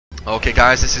Okay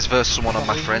guys, this is versus someone on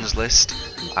my friends list.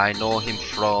 I know him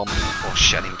from... Oh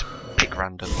shit, I need to pick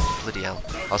random. Bloody hell.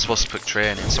 I was supposed to pick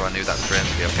training, so I knew that train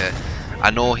would be okay.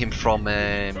 I know him from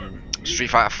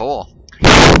Street Fighter 4.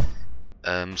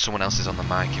 Someone else is on the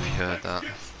mic if you heard that.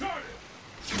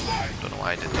 Don't know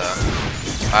why I did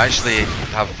that. I actually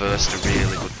have versed a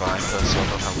really good Viper, so I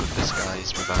don't know how good this guy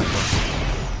is with Viper.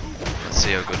 Let's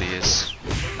see how good he is.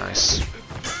 Nice.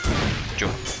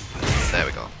 Jump. There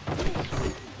we go.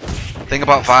 Thing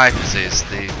about Vipers is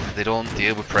they don't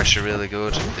deal with pressure really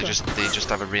good. They just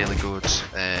have a really good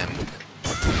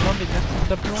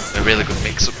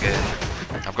mix-up game.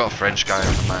 I've got a French guy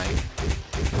on the mic.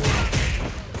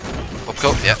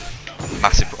 Upcut, yep.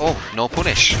 Massive. Oh, no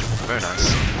punish. Very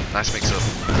nice. Nice mix-up.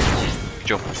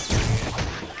 Jump.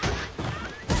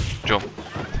 Jump.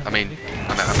 I meant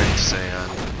to say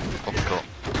uppercut.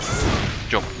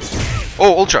 Jump.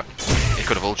 Oh, ultra. He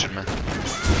could have ultraed me.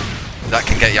 That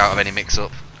can get you out of any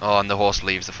mix-up. Oh, and the horse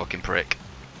leaves the fucking prick.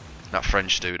 That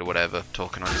French dude or whatever,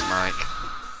 talking on his mic.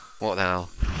 What the hell?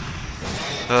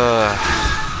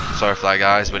 Sorry for that,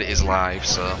 guys, but it is live,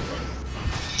 so...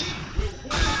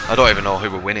 I don't even know who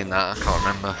we're winning that, I can't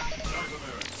remember.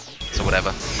 So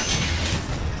whatever.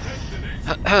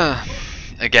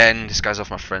 Again, this guy's off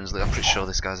my friends list. I'm pretty sure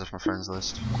this guy's off my friends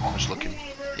list. I'm just looking.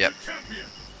 Yep.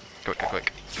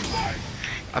 Quick.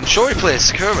 I'm sure he plays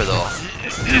Sakura though.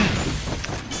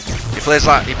 he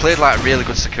played like really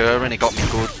good Sakura, and he got me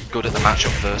good at the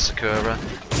matchup versus Sakura.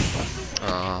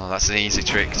 Oh, that's an easy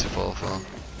trick to fall for.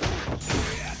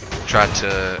 Tried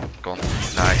to go on.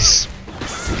 Nice.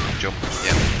 Jump.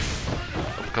 Yep.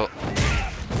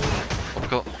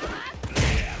 Uppercut.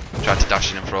 Tried to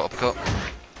dash in and throw uppercut.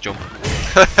 Jump.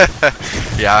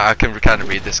 Yeah, I can kind of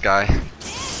read this guy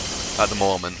at the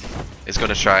moment. He's going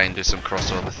to try and do some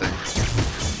crossover thing.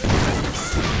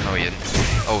 Oh, he didn't.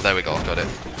 Oh, there we go, got it.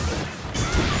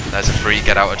 There's a free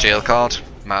get out of jail card.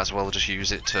 Might as well just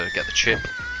use it to get the chip.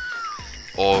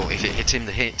 Or if it hit him,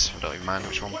 the hit. I don't even mind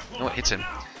which one. No, it hit him.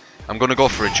 I'm going to go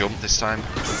for a jump this time.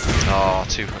 Oh,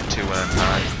 too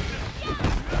high.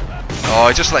 Oh,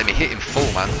 he just let me hit him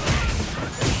full, man.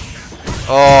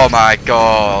 Oh my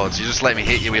god, you just let me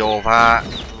hit you with all that.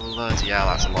 Bloody hell,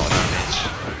 that's a lot of damage.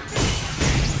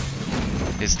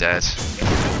 He's dead.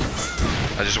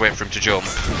 I just wait for him to jump.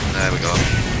 There we go.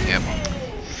 Yep.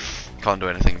 Can't do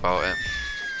anything about it.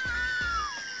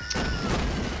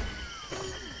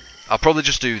 I'll probably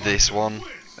just do this one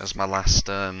as my last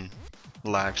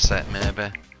live set,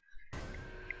 maybe.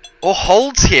 Oh,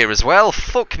 Hold's here as well.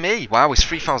 Fuck me. Wow, he's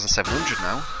 3,700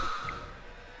 now.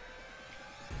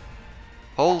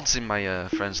 Hold's in my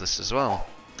friends list as well.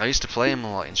 I used to play him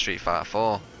a lot in Street Fighter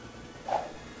 4.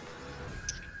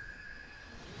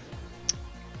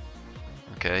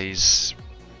 Okay, he's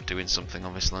doing something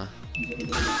obviously.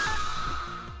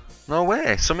 No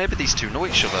way, so maybe these two know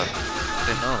each other. I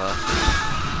didn't know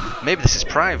that. Maybe this is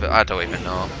private, I don't even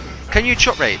know. Can you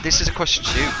rate, this is a question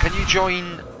to you. Can you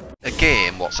join a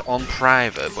game what's on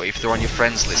private, but if they're on your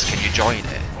friends list, can you join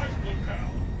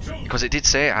it? Because it did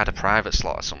say it had a private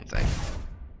slot or something.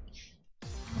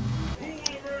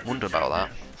 Wonder about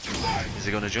that. Is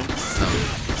he gonna jump? No.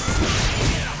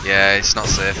 Yeah, it's not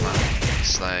safe, man.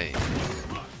 It's like,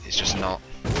 it's just not.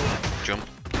 Jump.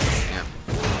 Yeah.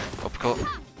 Uppercut.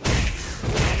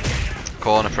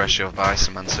 Corner pressure of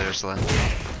Bison, man, seriously.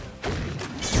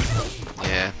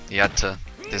 Yeah, he had to.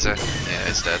 Is it? Yeah,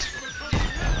 he's dead.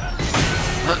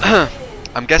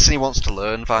 I'm guessing he wants to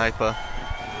learn Viper.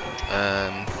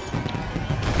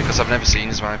 Because I've never seen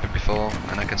his Viper before,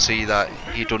 and I can see that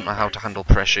he doesn't know how to handle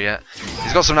pressure yet.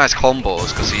 He's got some nice combos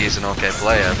because he is an okay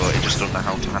player, but he just doesn't know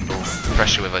how to handle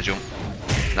pressure with a jump.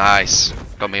 Nice,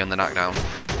 got me on the knockdown.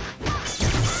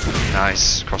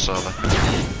 Nice, crossover.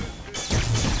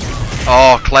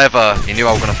 Oh, clever, he knew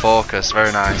I was going to focus,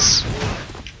 very nice.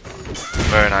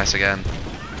 Very nice again.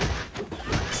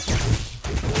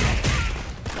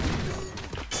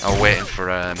 I was waiting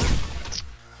for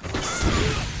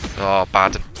oh,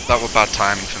 bad. That was bad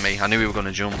timing for me. I knew we were going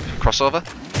to jump. Crossover?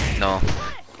 No.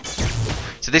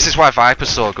 So this is why Viper's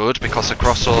so good, because a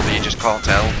crossover you just can't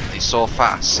tell. He's so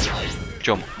fast.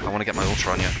 Jump. I want to get my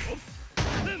ultra on you.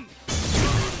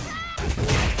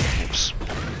 Oops.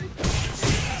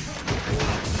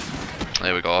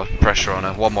 There we go. Pressure on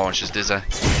her. One more and she's dizzy.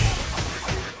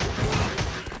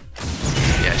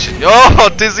 Yeah, she's... Oh,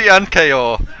 dizzy and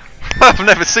KO. I've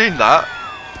never seen that.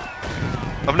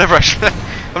 I've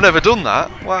never done that.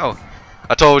 Wow.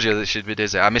 I told you that she'd be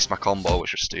dizzy. I missed my combo,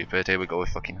 which was stupid. Here we go with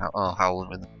fucking howling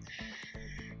with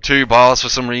 2 bars for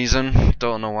some reason.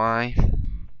 Don't know why.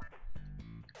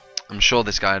 I'm sure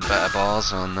this guy had better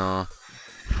bars. Oh no.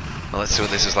 Well, let's see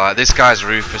what this is like. This guy's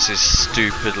Rufus is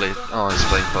stupidly... Oh, he's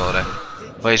playing for it.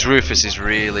 But his Rufus is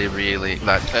really, really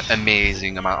like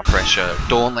amazing amount of pressure.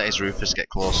 Don't let his Rufus get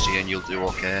close to you and you'll do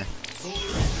okay.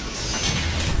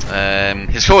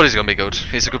 His code is gonna be good.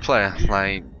 He's a good player.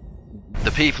 Like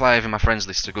the people I have in my friends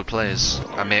list are good players.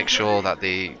 I make sure that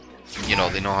they, you know,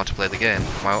 they know how to play the game.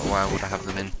 Why would I have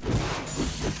them in?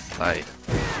 Like,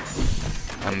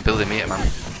 I'm building meter, man.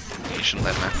 You shouldn't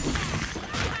let me.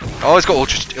 Oh, he's got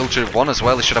Ultra 1 as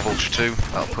well. He should have Ultra 2.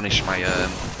 That'll punish my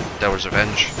Delra's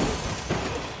Revenge.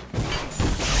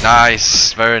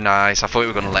 Nice, very nice. I thought we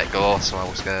were going to let go, so I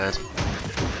was scared.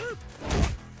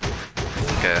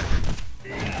 Okay.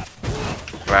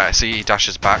 Right, I see he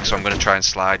dashes back, so I'm going to try and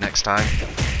slide next time.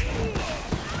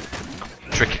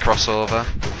 Tricky crossover.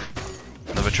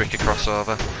 Another tricky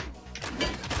crossover.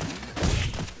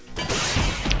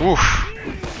 Oof,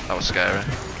 that was scary.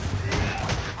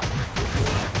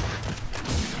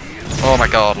 Oh my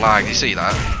god, lag, you see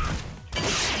that?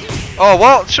 Oh,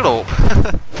 what? Shut up.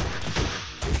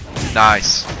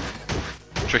 Nice.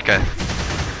 Tricky.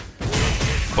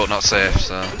 But not safe,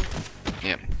 so...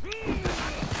 Yep.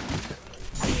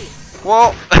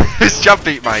 What? His jab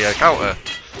beat my counter.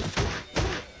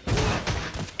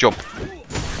 Jump.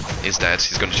 He's dead,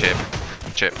 he's gonna chip.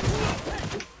 Chip.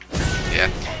 Yeah.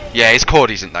 Yeah, his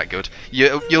code isn't that good.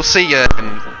 You'll see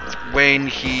when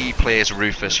he plays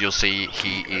Rufus, you'll see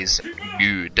he is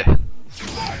good.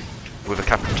 With a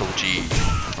capital G.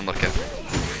 Unlucky.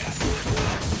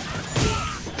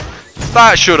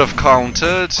 That should have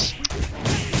countered.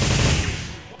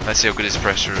 Let's see how good his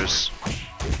pressure is.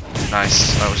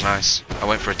 Nice, that was nice. I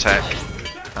went for a tech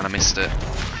and I missed it.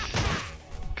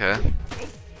 Okay.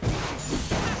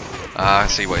 Ah, I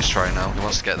see what he's trying now. He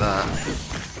wants to get that.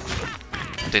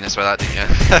 Didn't expect that, didn't you?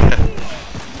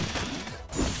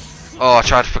 Oh, I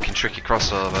tried a fucking tricky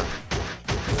crossover.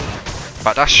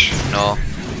 Backdash? No.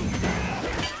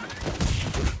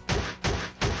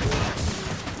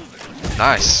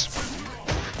 Nice.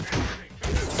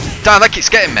 Damn, that keeps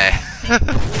getting me.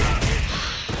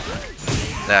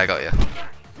 There, I got you.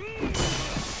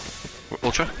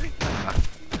 Ultra? Ah.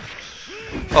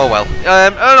 Oh well.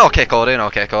 Okay, Cody.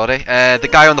 Okay, Cody. The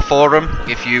guy on the forum,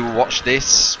 if you watch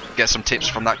this, get some tips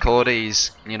from that Cody.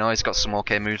 He's got some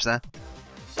okay moves there.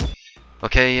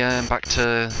 Okay, back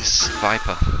to this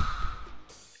Viper.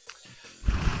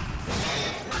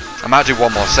 I might do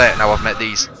one more set now I've met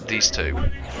these two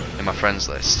in my friends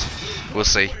list. We'll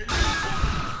see.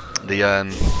 They're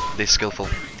skillful.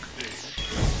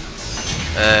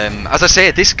 As I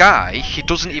say, this guy, he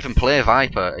doesn't even play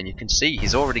Viper, and you can see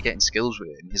he's already getting skills with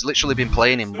him. He's literally been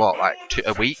playing him what, like 2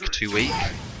 weeks?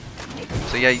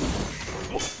 So yeah.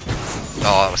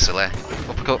 Oh, that was silly.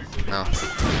 Uppercut? No.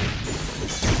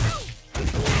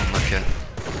 Okay.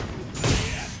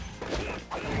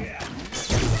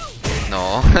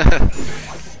 No.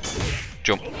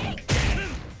 Jump.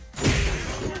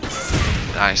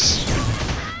 Nice.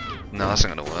 No, that's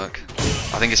not gonna work.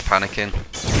 I think it's panicking.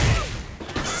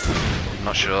 I'm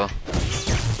not sure.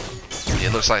 Yeah,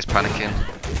 it looks like it's panicking.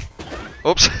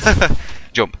 Oops!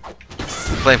 Jump.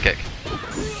 Flame kick.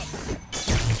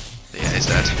 Yeah, he's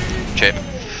dead. Chip.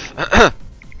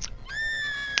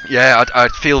 Yeah,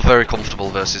 I'd feel very comfortable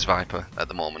versus Viper at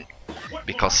the moment.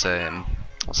 Because,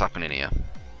 what's happening here?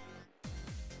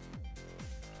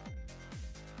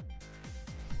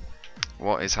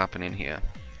 What is happening here?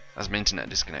 Has my internet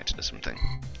disconnected or something?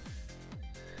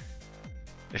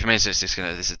 If my internet's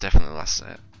disconnected, this is definitely the last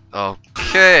set.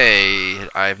 Okay,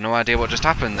 I have no idea what just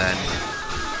happened then.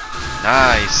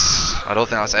 Nice. I don't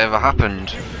think that's ever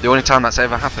happened. The only time that's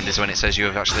ever happened is when it says you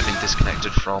have actually been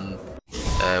disconnected from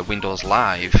Windows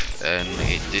Live, and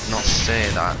it did not say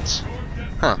that.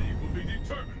 Huh.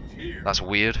 That's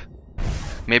weird.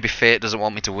 Maybe fate doesn't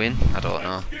want me to win. I don't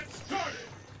know.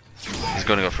 He's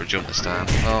going to go for a jump this time.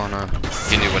 Oh no.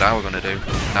 He knew what I was going to do.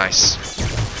 Nice.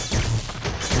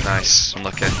 Nice.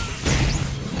 Unlucky.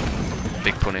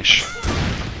 Big punish.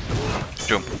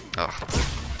 Jump. Oh.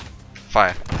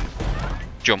 Fire.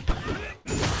 Jump.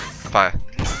 Fire.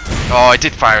 Oh, I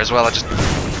did fire as well. I just...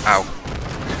 Ow.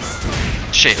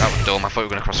 Shit, that was dumb. I thought you were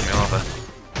going to cross me over.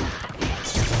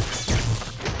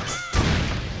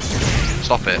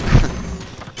 Stop it.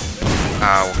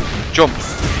 Ow. Jump.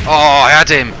 Oh, I had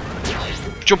him.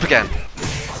 Jump again.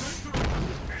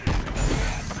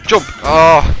 Jump.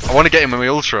 Oh, I want to get him with my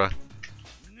Ultra.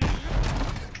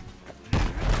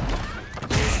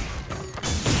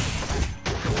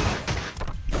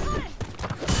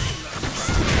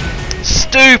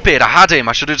 Stupid! I had him.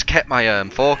 I should have just kept my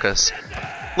focus.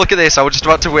 Look at this. I was just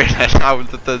about to win, and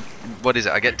what is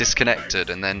it? I get disconnected,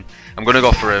 and then I'm gonna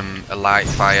go for a light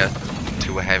fire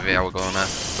to a heavy. I was gonna,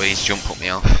 but his jump put me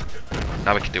off.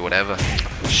 Now we can do whatever.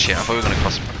 Shit, I thought we were gonna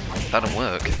cross. That didn't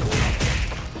work.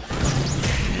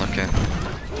 Okay.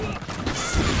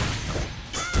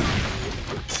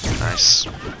 Nice.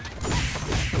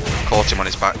 Caught him on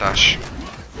his backdash.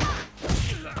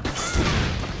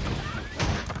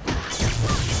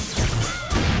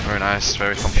 Very nice,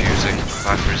 very confusing.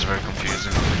 Viper is very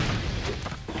confusing.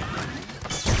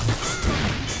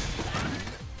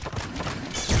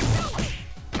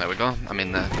 There we go, I'm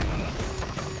in there.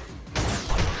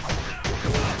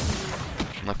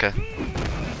 Okay.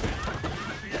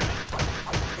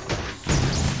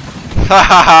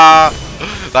 Hahaha!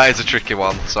 That is a tricky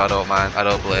one, so I don't mind, I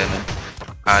don't blame him.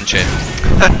 And chin.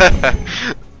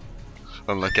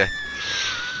 Unlucky.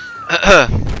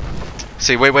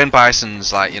 See, when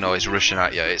Bison's like, you know, he's rushing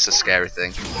at you, it's a scary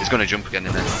thing. He's gonna jump again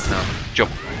in there. No,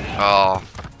 jump. Oh,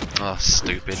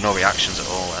 stupid. No reactions at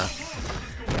all there.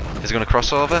 Is he gonna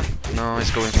cross over? No,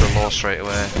 he's going for a low straight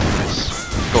away.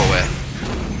 Nice. Go away.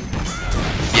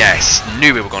 Yes,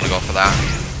 knew we were gonna go for that.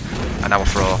 And now a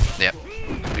throw. Yep,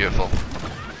 beautiful.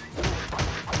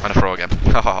 And a throw again.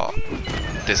 Haha.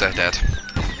 Dizzer dead.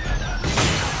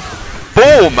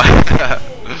 Boom!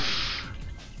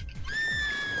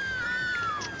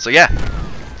 So yeah,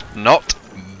 not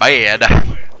bad.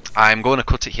 I'm going to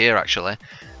cut it here actually.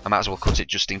 I might as well cut it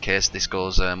just in case this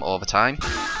goes over time.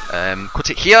 Cut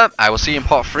it here. I will see you in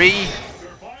part 3.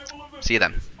 See you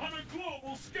then.